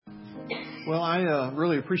Well, I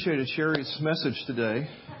really appreciated Sherry's message today.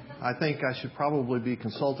 I think I should probably be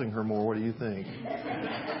consulting her more. What do you think?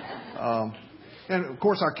 And, of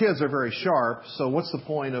course, our kids are very sharp. So what's the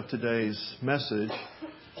point of today's message?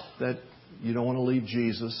 That you don't want to leave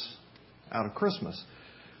Jesus out of Christmas.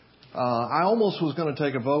 I almost was going to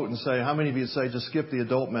take a vote and say, how many of you say just skip the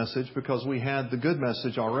adult message because we had the good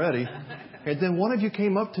message already? And then one of you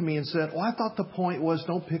came up to me and said, I thought the point was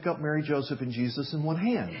don't pick up Mary, Joseph, and Jesus in one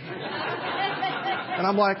hand. And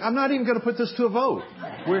I'm like, I'm not even going to put this to a vote.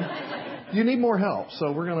 You need more help.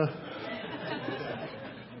 So we're going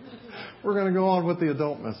to go on with the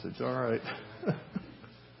adult message. All right.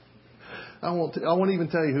 I won't even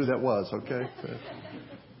tell you who that was, okay?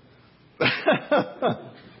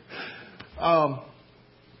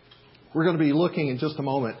 We're going to be looking in just a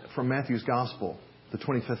moment from Matthew's Gospel, the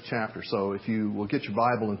 25th chapter. So if you will get your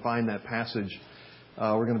Bible and find that passage,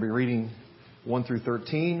 we're going to be reading 1 through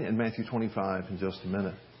 13 and Matthew 25 in just a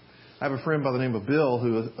minute. I have a friend by the name of Bill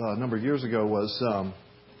who a number of years ago was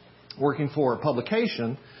working for a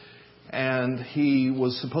publication, and he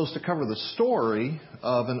was supposed to cover the story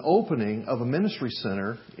of an opening of a ministry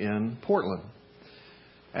center in Portland.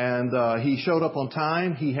 And he showed up on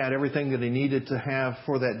time. He had everything that he needed to have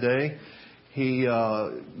for that day. He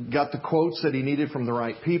got the quotes that he needed from the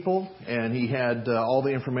right people, and he had all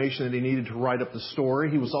the information that he needed to write up the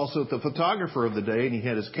story. He was also the photographer of the day, and he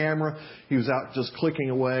had his camera. He was out just clicking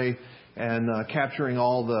away and capturing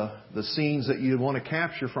all the scenes that you'd want to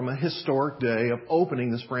capture from a historic day of opening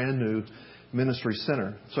this brand new ministry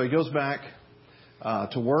center. So he goes back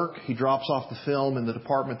to work. He drops off the film in the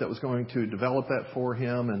department that was going to develop that for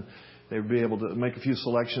him, and they would be able to make a few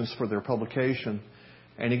selections for their publication.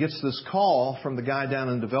 And he gets this call from the guy down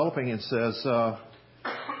in developing and says, are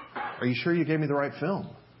you sure you gave me the right film?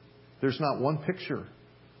 There's not one picture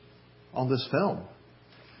on this film.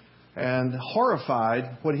 And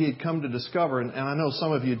horrified, what he had come to discover, and I know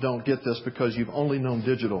some of you don't get this because you've only known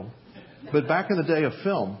digital, but back in the day of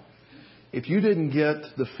film, if you didn't get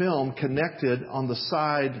the film connected on the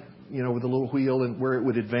side, with a little wheel and where it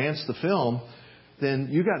would advance the film, then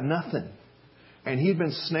you got nothing. And he'd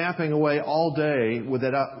been snapping away all day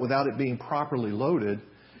without it being properly loaded,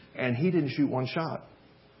 and he didn't shoot one shot.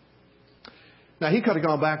 Now, he could have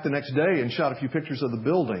gone back the next day and shot a few pictures of the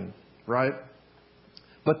building, right?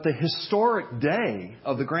 But the historic day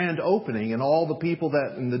of the grand opening and all the people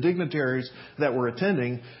and the dignitaries that were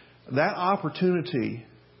attending, that opportunity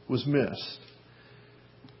was missed.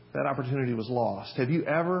 That opportunity was lost. Have you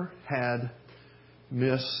ever had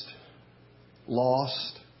missed,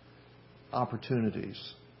 lost opportunities?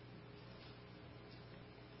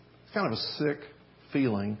 It's kind of a sick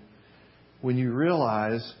feeling when you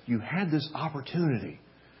realize you had this opportunity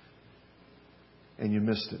and you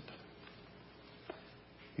missed it.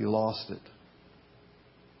 You lost it.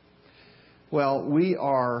 Well, we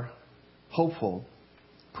are hopeful,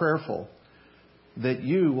 prayerful, that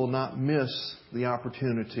you will not miss the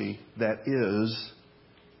opportunity that is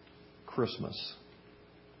Christmas.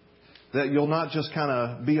 That you'll not just kind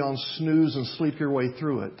of be on snooze and sleep your way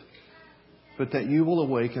through it, but that you will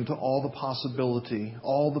awaken to all the possibility,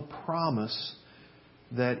 all the promise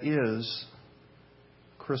that is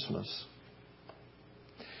Christmas.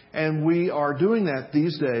 And we are doing that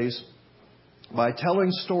these days by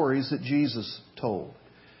telling stories that Jesus told.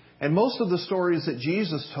 And most of the stories that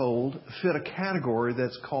Jesus told fit a category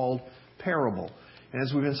that's called parable. And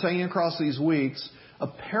as we've been saying across these weeks, a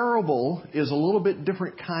parable is a little bit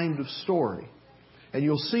different kind of story. And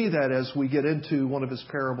you'll see that as we get into one of his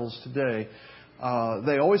parables today.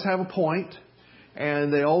 They always have a point,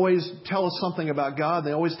 and they always tell us something about God.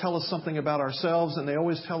 They always tell us something about ourselves, and they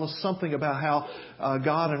always tell us something about how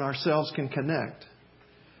God and ourselves can connect.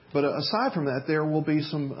 But aside from that, there will be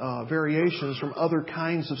some variations from other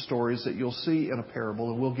kinds of stories that you'll see in a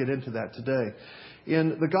parable, and we'll get into that today.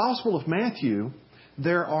 In the Gospel of Matthew,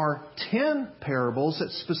 there are 10 parables that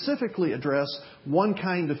specifically address one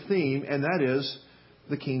kind of theme, and that is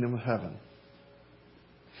the kingdom of heaven.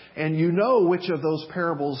 And you know which of those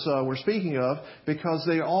parables we're speaking of because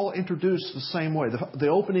they all introduce the same way. The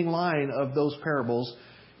opening line of those parables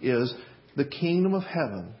is, the kingdom of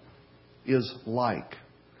heaven is like.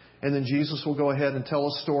 And then Jesus will go ahead and tell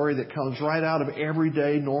a story that comes right out of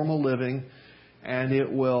everyday normal living, and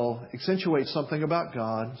it will accentuate something about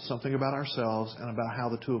God, something about ourselves, and about how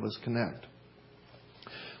the two of us connect.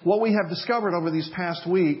 What we have discovered over these past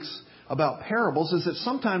weeks about parables is that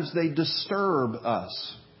sometimes they disturb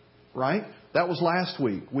us, right? That was last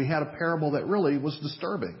week. We had a parable that really was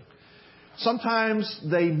disturbing. Sometimes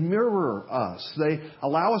they mirror us. They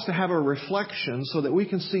allow us to have a reflection so that we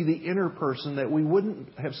can see the inner person that we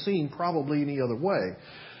wouldn't have seen probably any other way.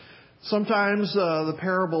 Sometimes the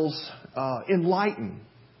parables enlighten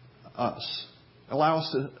us, allow us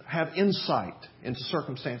to have insight into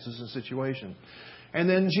circumstances and situations. And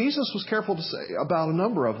then Jesus was careful to say about a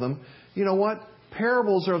number of them, you know what?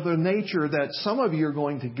 Parables are of the nature that some of you are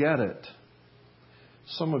going to get it.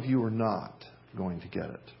 Some of you are not going to get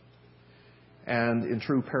it. And in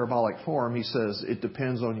true parabolic form, he says, it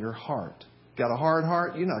depends on your heart. Got a hard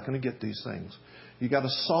heart? You're not going to get these things. You got a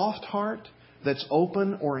soft heart that's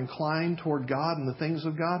open or inclined toward God and the things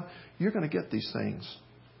of God? You're going to get these things.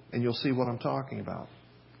 And you'll see what I'm talking about.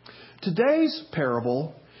 Today's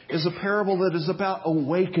parable is a parable that is about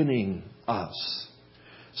awakening us.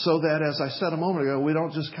 So that, as I said a moment ago, we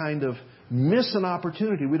don't just kind of miss an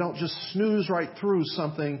opportunity. We don't just snooze right through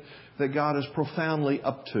something that God is profoundly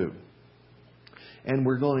up to. And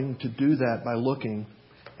we're going to do that by looking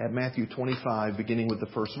at Matthew 25, beginning with the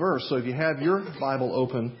first verse. So if you have your Bible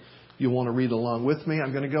open, you'll want to read along with me.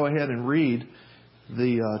 I'm going to go ahead and read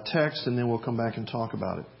the text, and then we'll come back and talk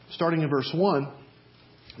about it. Starting in verse 1,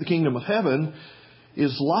 the kingdom of heaven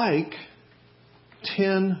is like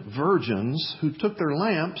 10 virgins who took their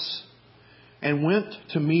lamps and went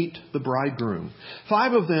to meet the bridegroom.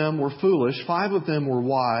 5 of them were foolish, 5 of them were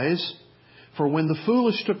wise. For when the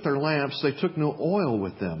foolish took their lamps, they took no oil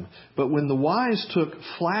with them. But when the wise took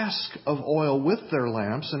flask of oil with their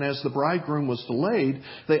lamps, and as the bridegroom was delayed,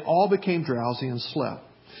 they all became drowsy and slept.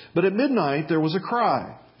 But at midnight there was a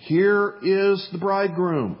cry, "Here is the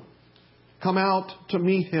bridegroom. Come out to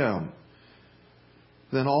meet him."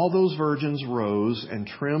 Then all those virgins rose and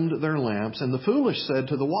trimmed their lamps, and the foolish said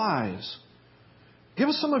to the wise, "Give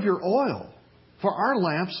us some of your oil, for our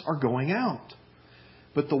lamps are going out."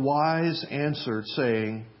 But the wise answered,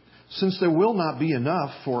 saying, "Since there will not be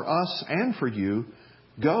enough for us and for you,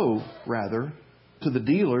 go, rather, to the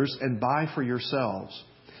dealers and buy for yourselves."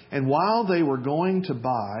 And while they were going to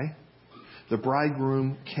buy, the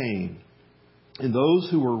bridegroom came. And those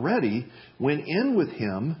who were ready went in with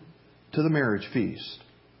him to the marriage feast.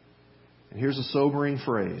 And here's a sobering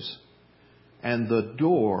phrase. And the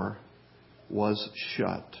door was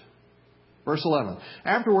shut. Verse 11.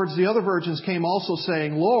 Afterwards, the other virgins came also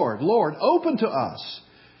saying, "Lord, Lord, open to us."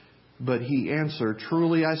 But he answered,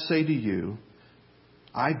 "Truly I say to you,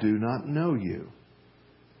 I do not know you.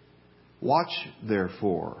 Watch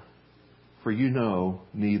therefore, for you know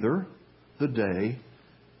neither the day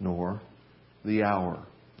nor the hour."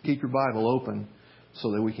 Keep your Bible open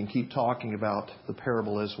so that we can keep talking about the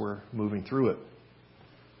parable as we're moving through it.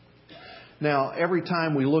 Now, every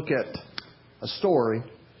time we look at a story,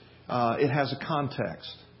 it has a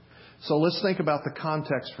context. So let's think about the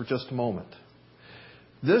context for just a moment.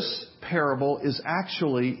 This parable is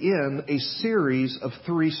actually in a series of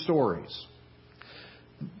 3 stories.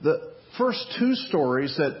 The first 2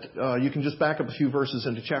 stories that you can just back up a few verses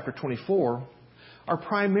into chapter 24 are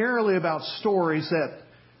primarily about stories that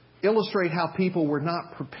illustrate how people were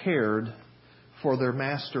not prepared for their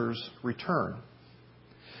master's return.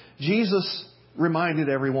 Jesus reminded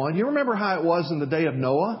everyone, you remember how it was in the day of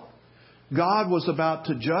Noah? God was about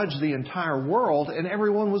to judge the entire world, and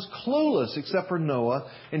everyone was clueless except for Noah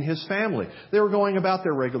and his family. They were going about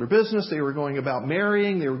their regular business. They were going about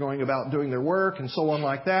marrying. They were going about doing their work and so on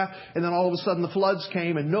like that. And then all of a sudden the floods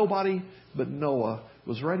came, and nobody but Noah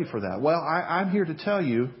was ready for that. Well, I'm here to tell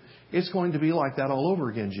you it's going to be like that all over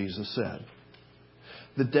again, Jesus said.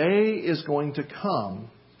 The day is going to come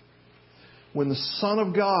when the Son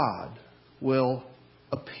of God will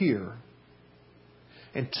appear.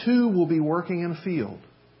 And 2 will be working in a field.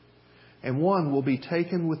 And 1 will be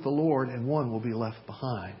taken with the Lord, and 1 will be left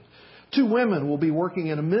behind. 2 women will be working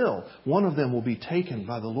in a mill. 1 of them will be taken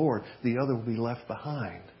by the Lord. The other will be left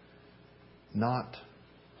behind. Not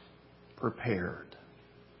prepared.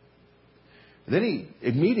 Then he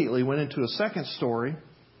immediately went into a second story.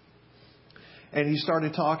 And he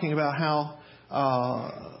started talking about how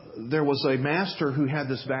there was a master who had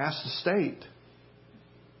this vast estate.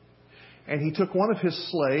 And he took one of his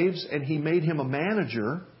slaves and he made him a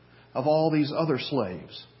manager of all these other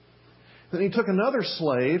slaves. Then he took another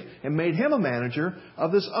slave and made him a manager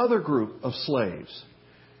of this other group of slaves.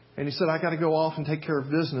 And he said, "I got to go off and take care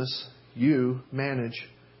of business. You manage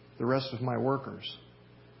the rest of my workers."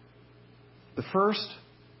 The first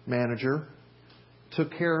manager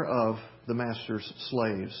took care of the master's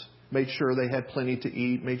slaves. Made sure they had plenty to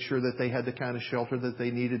eat, made sure that they had the kind of shelter that they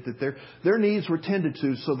needed, that their needs were tended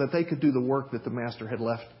to so that they could do the work that the master had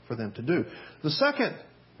left for them to do. The second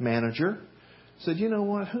manager said, "You know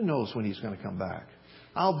what? Who knows when he's going to come back?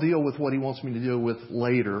 I'll deal with what he wants me to deal with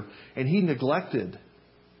later. And he neglected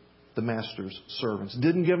the master's servants.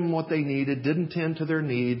 Didn't give them what they needed. Didn't tend to their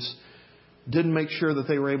needs. Didn't make sure that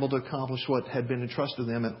they were able to accomplish what had been entrusted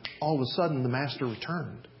to them. And all of a sudden, the master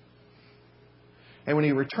returned. And when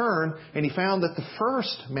he returned and he found that the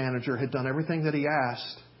first manager had done everything that he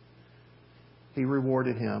asked, he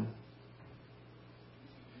rewarded him.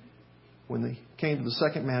 When they came to the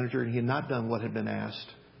second manager and he had not done what had been asked,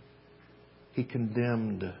 he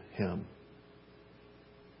condemned him.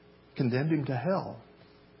 Condemned him to hell.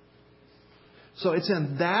 So it's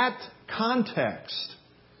in that context,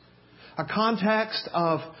 a context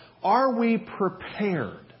of, are we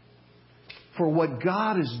prepared for what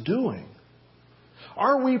God is doing?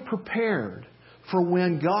 Are we prepared for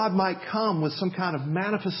when God might come with some kind of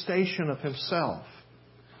manifestation of Himself?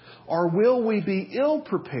 Or will we be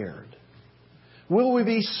ill-prepared? Will we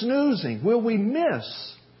be snoozing? Will we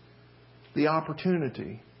miss the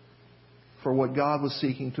opportunity for what God was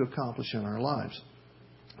seeking to accomplish in our lives?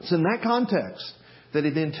 It's in that context that He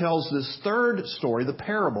then tells this third story, the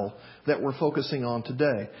parable that we're focusing on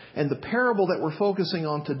today. And the parable that we're focusing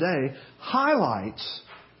on today highlights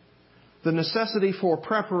the necessity for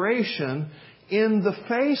preparation in the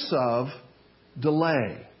face of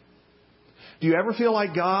delay. Do you ever feel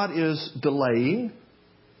like God is delaying?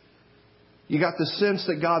 You got the sense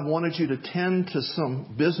that God wanted you to tend to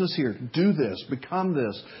some business here. Do this. Become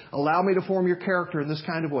this. Allow me to form your character in this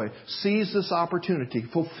kind of way. Seize this opportunity.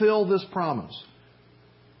 Fulfill this promise.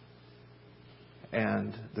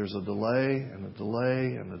 And there's a delay and a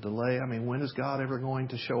delay and a delay. I mean, when is God ever going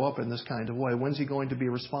to show up in this kind of way? When's He going to be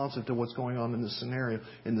responsive to what's going on in this scenario,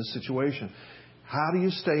 in this situation? How do you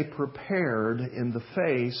stay prepared in the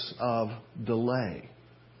face of delay?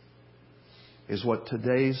 Is what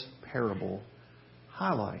today's parable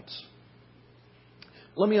highlights.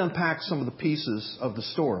 Let me unpack some of the pieces of the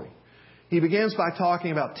story. He begins by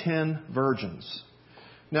talking about 10 virgins.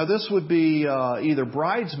 Now, this would be either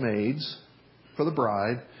bridesmaids for the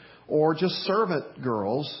bride or just servant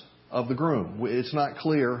girls of the groom. It's not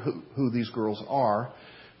clear who these girls are.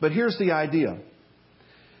 But here's the idea.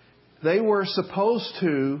 They were supposed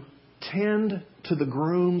to tend to the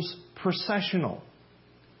groom's processional.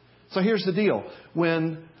 So here's the deal.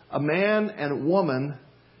 When a man and a woman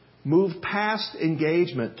move past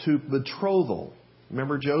engagement to betrothal,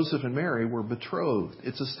 remember Joseph and Mary were betrothed.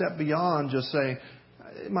 It's a step beyond just saying,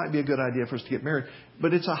 it might be a good idea for us to get married.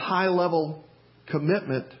 But it's a high-level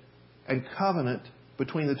commitment and covenant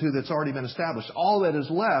between the two that's already been established. All that is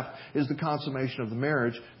left is the consummation of the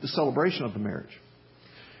marriage, the celebration of the marriage.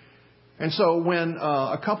 And so when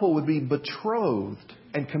a couple would be betrothed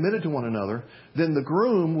and committed to one another, then the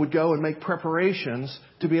groom would go and make preparations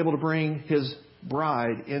to be able to bring his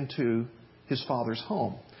bride into his father's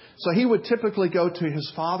home. So he would typically go to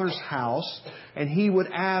his father's house and he would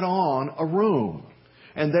add on a room.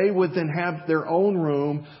 And they would then have their own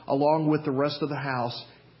room along with the rest of the house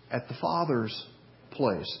at the father's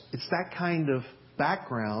place. It's that kind of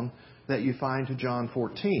background that you find to John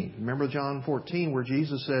 14. Remember John 14 where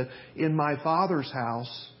Jesus said, "In my Father's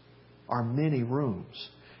house are many rooms,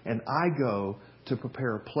 and I go to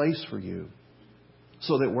prepare a place for you,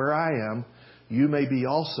 so that where I am, you may be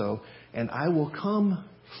also, and I will come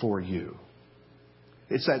for you."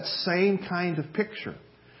 It's that same kind of picture.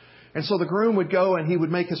 And so the groom would go and he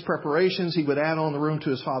would make his preparations. He would add on the room to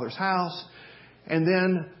his father's house. And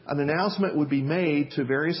then an announcement would be made to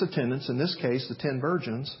various attendants, in this case, the 10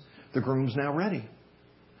 virgins, the groom's now ready.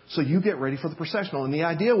 So you get ready for the processional. And the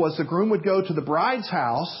idea was the groom would go to the bride's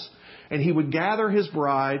house and he would gather his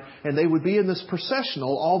bride and they would be in this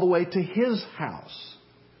processional all the way to his house.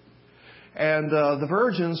 And the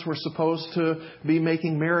virgins were supposed to be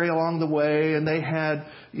making merry along the way, and they had,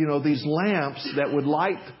 these lamps that would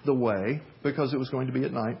light the way because it was going to be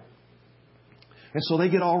at night. And so they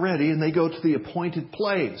get all ready and they go to the appointed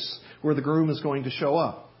place where the groom is going to show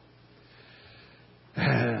up.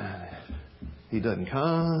 And he doesn't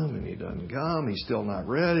come and he doesn't come. He's still not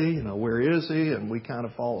ready. Where is he? And we kind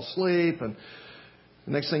of fall asleep. And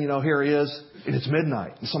the next thing you know, here he is. And it's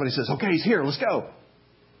midnight. And somebody says, "Okay, he's here. Let's go."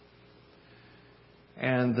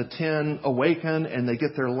 And the 10 awaken and they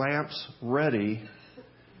get their lamps ready.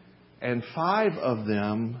 And 5 of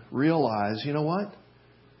them realize, you know what?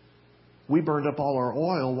 We burned up all our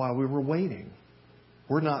oil while we were waiting.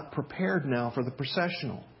 We're not prepared now for the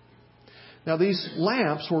processional. Now, these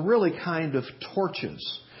lamps were really kind of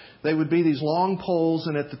torches. They would be these long poles,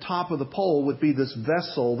 and at the top of the pole would be this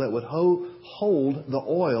vessel that would hold the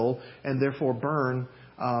oil and therefore burn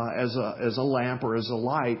as a lamp or as a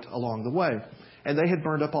light along the way. And they had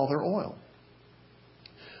burned up all their oil.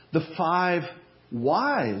 The 5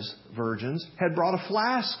 wise virgins had brought a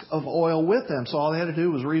flask of oil with them. So all they had to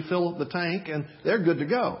do was refill the tank and they're good to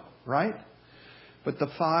go, right? But the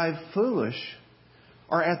 5 foolish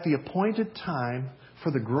are at the appointed time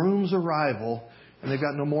for the groom's arrival and they've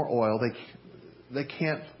got no more oil. They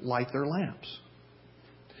can't light their lamps.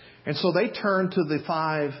 And so they turn to the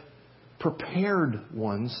 5 prepared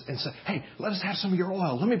ones and say, hey, let us have some of your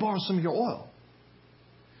oil. Let me borrow some of your oil.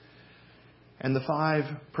 And the 5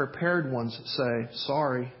 prepared ones say,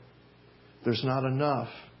 sorry, there's not enough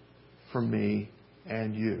for me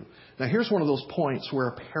and you. Now here's one of those points where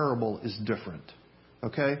a parable is different.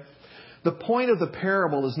 Okay? The point of the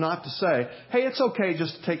parable is not to say, hey, it's okay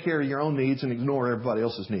just to take care of your own needs and ignore everybody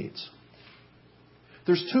else's needs.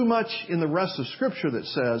 There's too much in the rest of Scripture that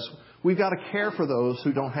says we've got to care for those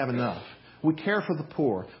who don't have enough. We care for the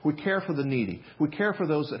poor. We care for the needy. We care for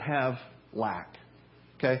those that have lack.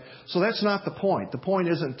 Okay? So that's not the point. The point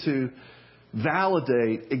isn't to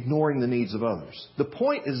validate ignoring the needs of others. The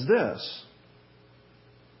point is this.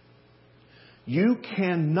 You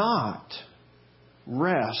cannot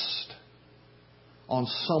rest on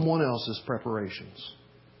someone else's preparations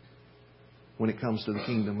when it comes to the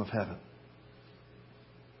kingdom of heaven.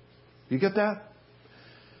 You get that?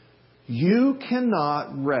 You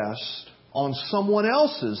cannot rest on someone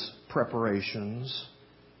else's preparations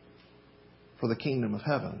for the kingdom of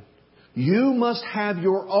heaven. You must have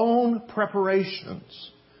your own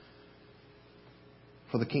preparations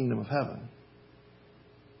for the kingdom of heaven.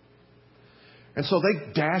 And so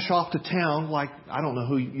they dash off to town like, I don't know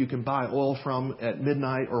who you can buy oil from at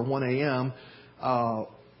midnight or 1 a.m.,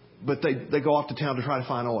 but they go off to town to try to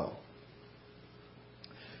find oil.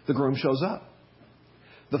 The groom shows up.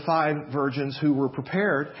 The 5 virgins who were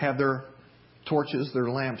prepared have their torches, their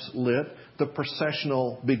lamps lit. The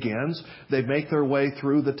processional begins. They make their way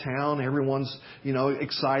through the town. Everyone's,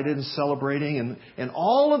 excited and celebrating. And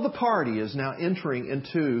all of the party is now entering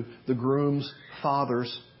into the groom's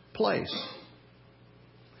father's place.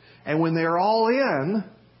 And when they're all in,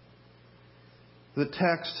 the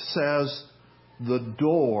text says the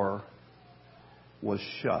door was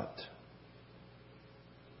shut.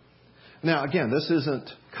 Now, again, this isn't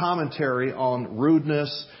commentary on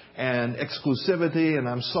rudeness and exclusivity, and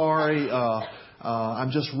I'm sorry,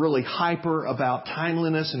 I'm just really hyper about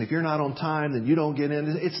timeliness, and if you're not on time, then you don't get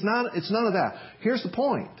in. It's none of that. Here's the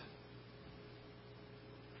point.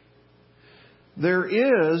 There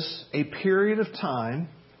is a period of time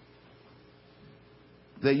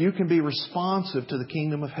that you can be responsive to the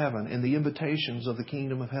kingdom of heaven and the invitations of the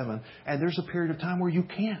kingdom of heaven, and there's a period of time where you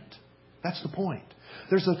can't. That's the point.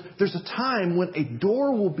 There's a time when a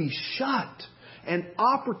door will be shut and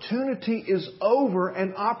opportunity is over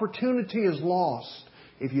and opportunity is lost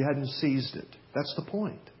if you hadn't seized it. That's the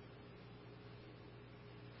point.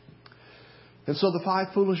 And so the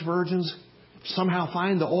 5 foolish virgins somehow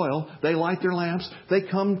find the oil. They light their lamps. They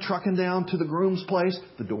come trucking down to the groom's place.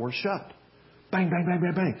 The door's shut. Bang, bang, bang,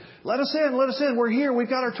 bang, bang. Let us in, let us in. We're here. We've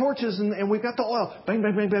got our torches and we've got the oil. Bang,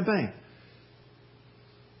 bang, bang, bang, bang.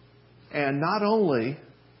 And not only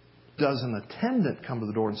does an attendant come to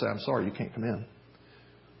the door and say, I'm sorry, you can't come in.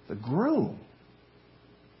 The groom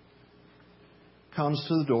comes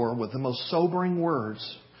to the door with the most sobering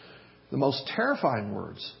words, the most terrifying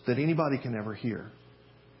words that anybody can ever hear.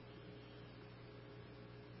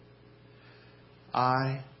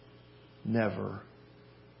 I never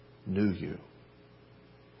knew you.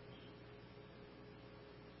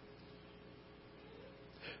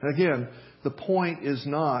 And again, the point is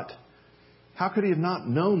not, how could he have not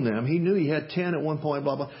known them? He knew he had 10 at one point,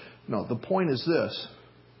 blah, blah. No, the point is this.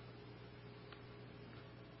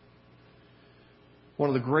 One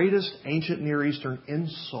of the greatest ancient Near Eastern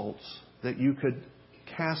insults that you could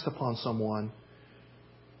cast upon someone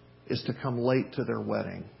is to come late to their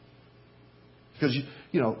wedding. Because,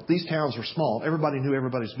 these towns were small. Everybody knew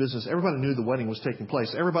everybody's business. Everybody knew the wedding was taking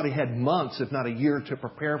place. Everybody had months, if not a year, to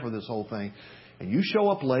prepare for this whole thing. And you show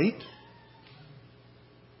up late,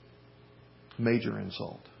 major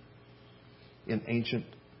insult in ancient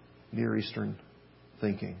Near Eastern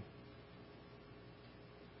thinking.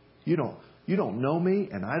 You don't know me,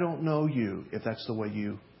 and I don't know you if that's the way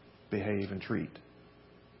you behave and treat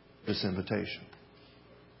this invitation.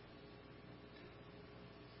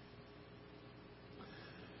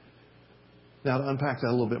 Now, to unpack that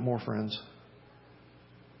a little bit more, friends,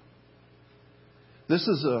 this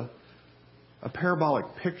is a parabolic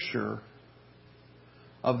picture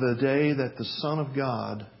of the day that the Son of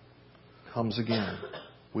God comes again.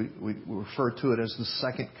 We refer to it as the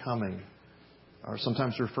second coming, or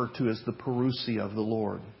sometimes referred to as the parousia of the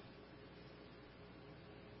Lord.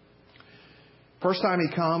 First time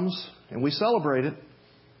He comes, and we celebrate it,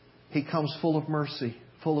 He comes full of mercy,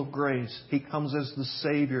 full of grace. He comes as the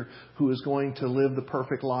Savior who is going to live the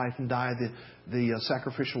perfect life and die the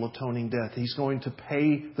sacrificial atoning death. He's going to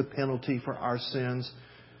pay the penalty for our sins.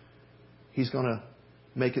 He's going to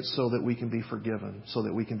make it so that we can be forgiven, so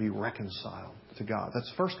that we can be reconciled to God. That's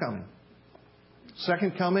the first coming.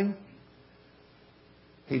 Second coming,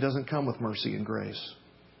 He doesn't come with mercy and grace.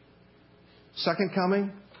 Second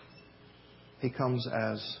coming, He comes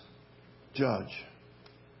as judge.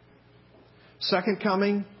 Second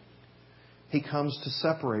coming, He comes to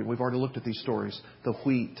separate. We've already looked at these stories. The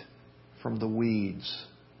wheat from the weeds.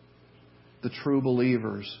 The true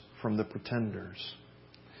believers from the pretenders.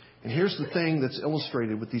 And here's the thing that's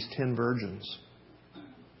illustrated with these 10 virgins.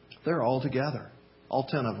 They're all together. All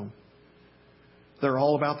 10 of them. They're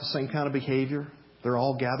all about the same kind of behavior. They're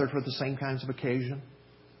all gathered for the same kinds of occasion.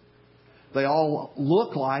 They all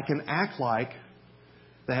look like and act like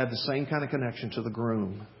they have the same kind of connection to the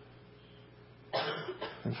groom.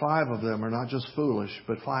 And 5 of them are not just foolish,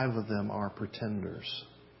 but 5 of them are pretenders.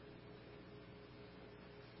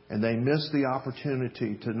 And they miss the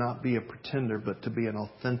opportunity to not be a pretender, but to be an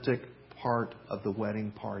authentic part of the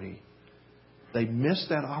wedding party. They miss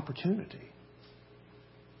that opportunity.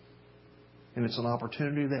 And it's an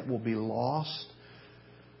opportunity that will be lost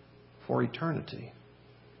for eternity.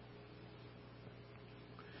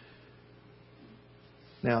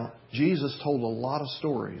 Now, Jesus told a lot of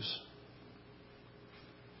stories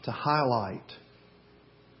to highlight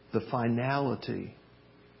the finality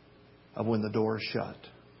of when the door is shut.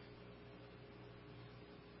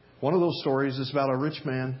 One of those stories is about a rich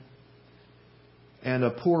man and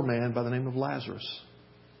a poor man by the name of Lazarus.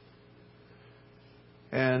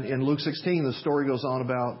 And in Luke 16, the story goes on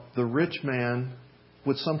about the rich man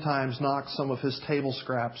would sometimes knock some of his table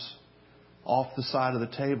scraps off the side of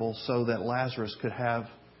the table so that Lazarus could have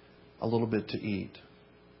a little bit to eat.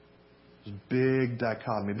 There's a big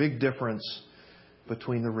dichotomy, big difference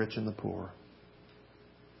between the rich and the poor.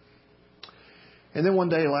 And then one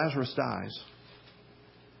day Lazarus dies.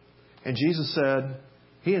 And Jesus said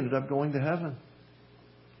he ended up going to heaven.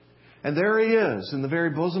 And there he is in the very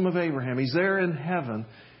bosom of Abraham. He's there in heaven.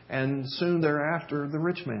 And soon thereafter, the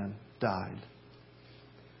rich man died.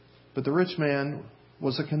 But the rich man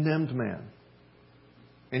was a condemned man.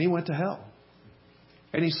 And he went to hell.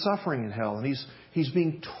 And he's suffering in hell. And he's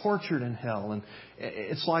being tortured in hell. And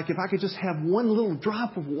it's like if I could just have one little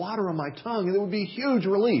drop of water on my tongue, it would be huge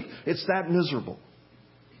relief. It's that miserable.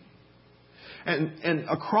 And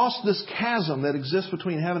across this chasm that exists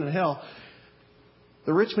between heaven and hell,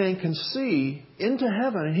 the rich man can see into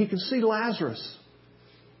heaven, and he can see Lazarus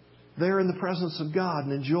there in the presence of God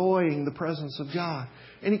and enjoying the presence of God.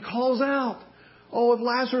 And he calls out, "Oh, if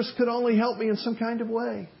Lazarus could only help me in some kind of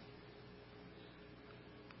way."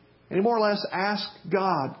 And he more or less asked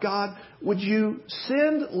God, "God, would you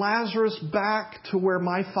send Lazarus back to where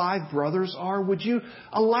my 5 brothers are? Would you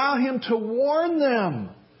allow him to warn them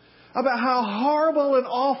about how horrible and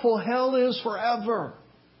awful hell is forever?"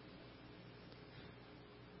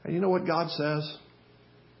 And you know what God says?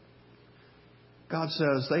 God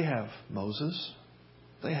says they have Moses.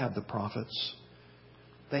 They have the prophets.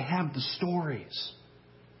 They have the stories.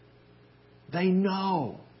 They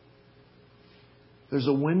know. There's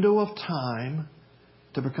a window of time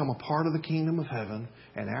to become a part of the kingdom of heaven.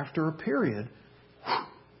 And after a period,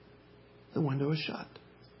 the window is shut.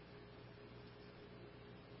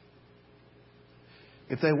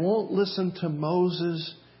 If they won't listen to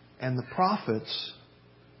Moses and the prophets,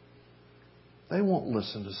 they won't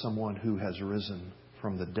listen to someone who has risen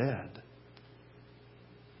from the dead.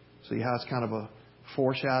 See how it's kind of a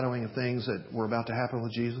foreshadowing of things that were about to happen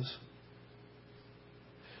with Jesus?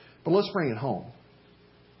 But let's bring it home.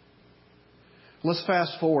 Let's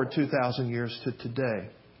fast forward 2,000 years to today.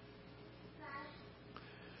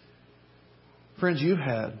 Friends, you've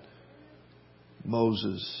had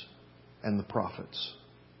Moses and the prophets.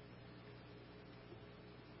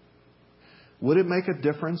 Would it make a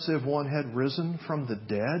difference if one had risen from the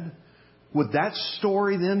dead? Would that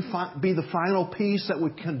story then be the final piece that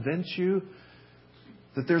would convince you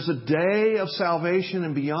that there's a day of salvation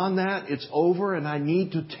and beyond that it's over and I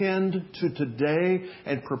need to tend to today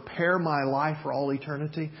and prepare my life for all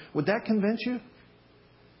eternity? Would that convince you?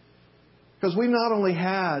 Because we've not only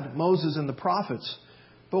had Moses and the prophets,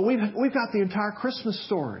 but we've got the entire Christmas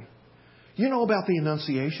story. You know about the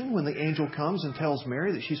Annunciation, when the angel comes and tells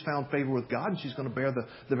Mary that she's found favor with God and she's going to bear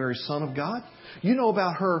the very Son of God. You know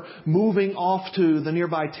about her moving off to the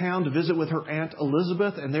nearby town to visit with her Aunt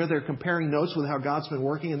Elizabeth, and they're comparing notes with how God's been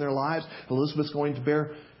working in their lives. Elizabeth's going to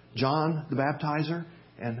bear John the Baptizer,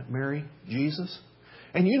 and Mary Jesus?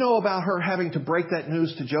 And you know about her having to break that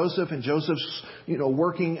news to Joseph, and Joseph's,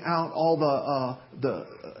 working out all the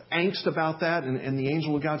angst about that, and the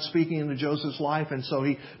angel of God speaking into Joseph's life, and so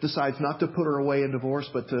he decides not to put her away in divorce,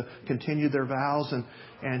 but to continue their vows,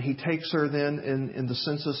 and he takes her then in the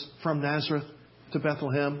census from Nazareth to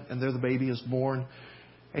Bethlehem, and there the baby is born.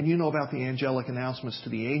 And you know about the angelic announcements to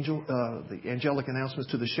the angelic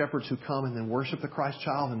announcements to the shepherds who come and then worship the Christ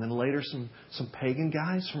child, and then later some pagan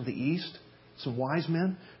guys from the east, some wise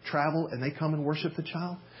men, travel and they come and worship the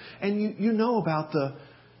child. And you know about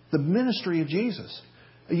the ministry of Jesus.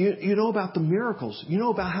 You know about the miracles. You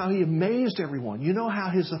know about how He amazed everyone. You know how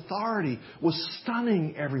His authority was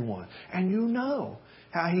stunning everyone. And you know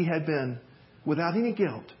how He had been, without any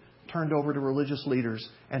guilt, turned over to religious leaders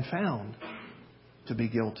and found to be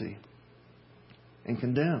guilty and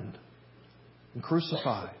condemned and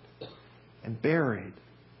crucified and buried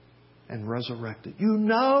and resurrected. You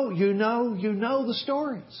know the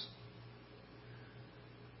stories.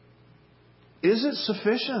 Is it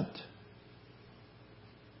sufficient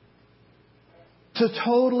to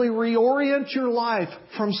totally reorient your life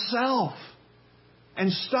from self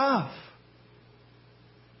and stuff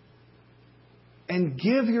and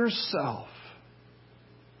give yourself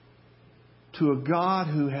to a God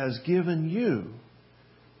who has given you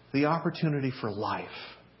the opportunity for life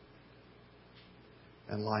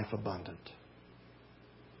and life abundant?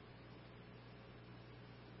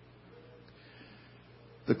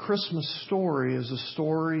 The Christmas story is a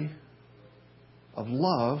story of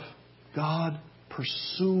love, God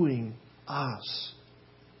pursuing us,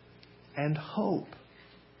 and hope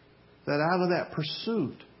that out of that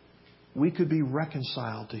pursuit we could be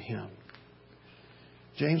reconciled to Him.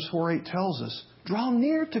 James 4:8 tells us, draw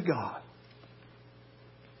near to God.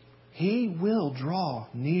 He will draw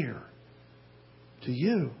near to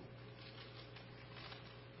you.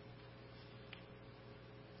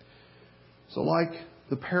 So like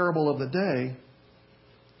the parable of the day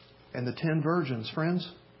and the 10 virgins, friends,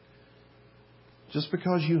 just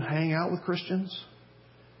because you hang out with Christians,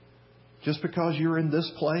 just because you're in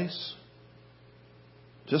this place,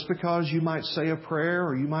 just because you might say a prayer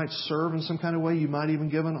or you might serve in some kind of way, you might even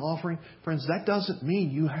give an offering, friends, that doesn't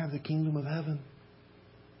mean you have the kingdom of heaven.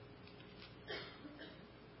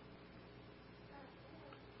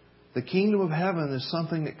 The kingdom of heaven is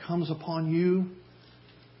something that comes upon you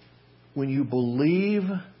when you believe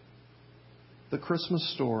the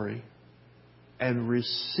Christmas story and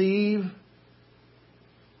receive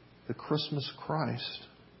the Christmas Christ.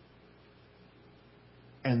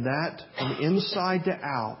 And that, from inside to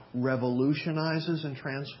out, revolutionizes and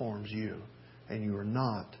transforms you. And you are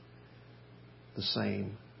not the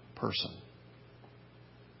same person.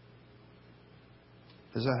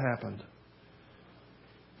 Has that happened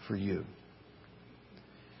for you?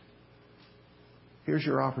 Here's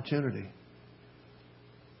your opportunity.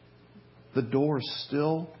 The door is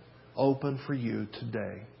still open for you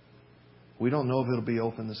today. We don't know if it'll be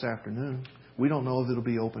open this afternoon. We don't know if it'll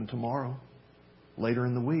be open tomorrow, later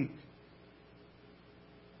in the week.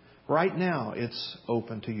 Right now, it's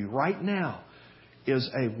open to you. Right now is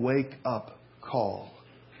a wake-up call.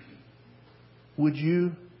 Would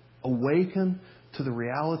you awaken to the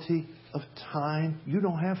reality of time? You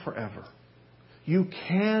don't have forever. You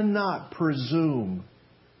cannot presume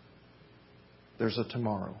there's a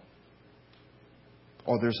tomorrow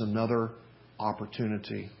or there's another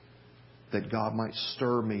opportunity that God might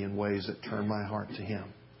stir me in ways that turn my heart to Him.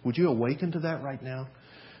 Would you awaken to that right now?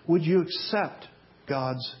 Would you accept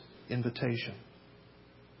God's invitation?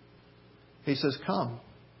 He says, come.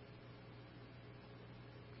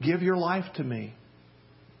 Give your life to me.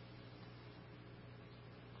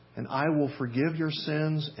 And I will forgive your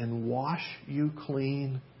sins and wash you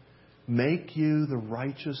clean, make you the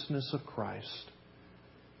righteousness of Christ,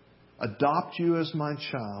 adopt you as my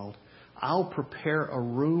child. I'll prepare a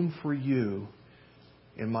room for you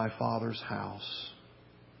in my Father's house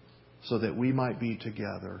so that we might be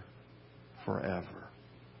together forever.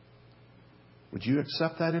 Would you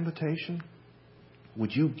accept that invitation?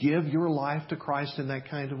 Would you give your life to Christ in that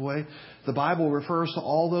kind of way? The Bible refers to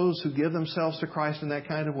all those who give themselves to Christ in that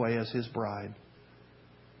kind of way as His bride.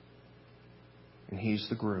 And He's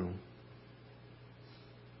the groom.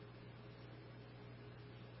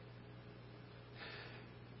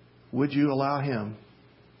 Would you allow Him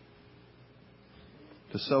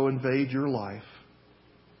to so invade your life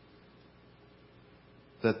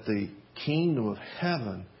that the kingdom of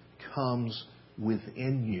heaven comes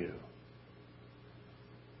within you?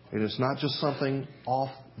 It is not just something off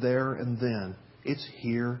there and then. It's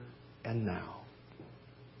here and now.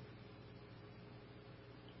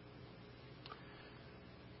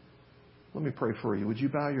 Let me pray for you. Would you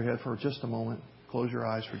bow your head for just a moment? Close your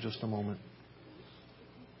eyes for just a moment.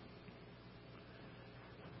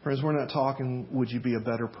 Friends, we're not talking, would you be a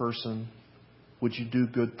better person? Would you do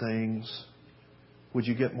good things? Would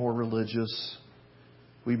you get more religious?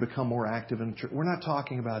 Will you become more active in church? We're not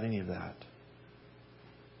talking about any of that.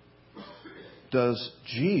 Does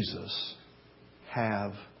Jesus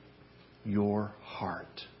have your heart?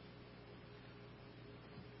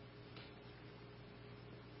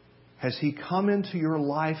 Has He come into your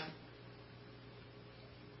life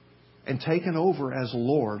and taken over as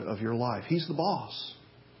Lord of your life? He's the boss.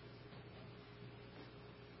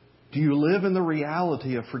 Do you live in the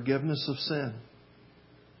reality of forgiveness of sin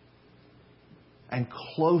and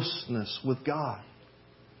closeness with God?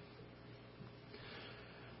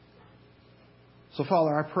 So,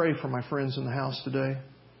 Father, I pray for my friends in the house today.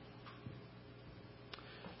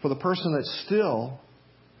 For the person that still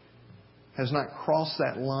has not crossed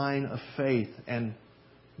that line of faith and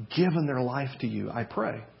given their life to You, I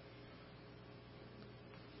pray.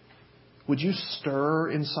 Would You stir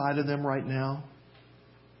inside of them right now?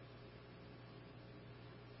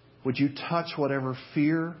 Would You touch whatever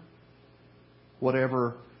fear,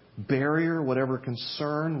 whatever barrier, whatever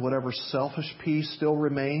concern, whatever selfish piece still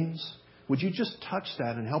remains? Would You just touch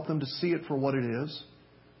that and help them to see it for what it is?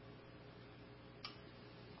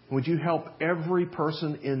 Would You help every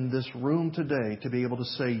person in this room today to be able to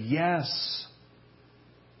say yes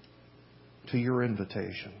to Your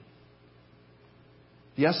invitation?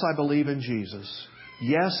 Yes, I believe in Jesus.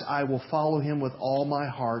 Yes, I will follow Him with all my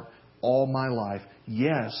heart, all my life.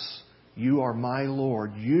 Yes, You are my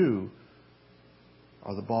Lord. You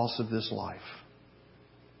are the boss of this life.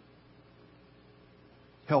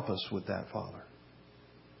 Help us with that, Father.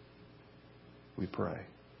 We pray.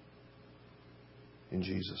 In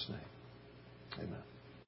Jesus' name. Amen.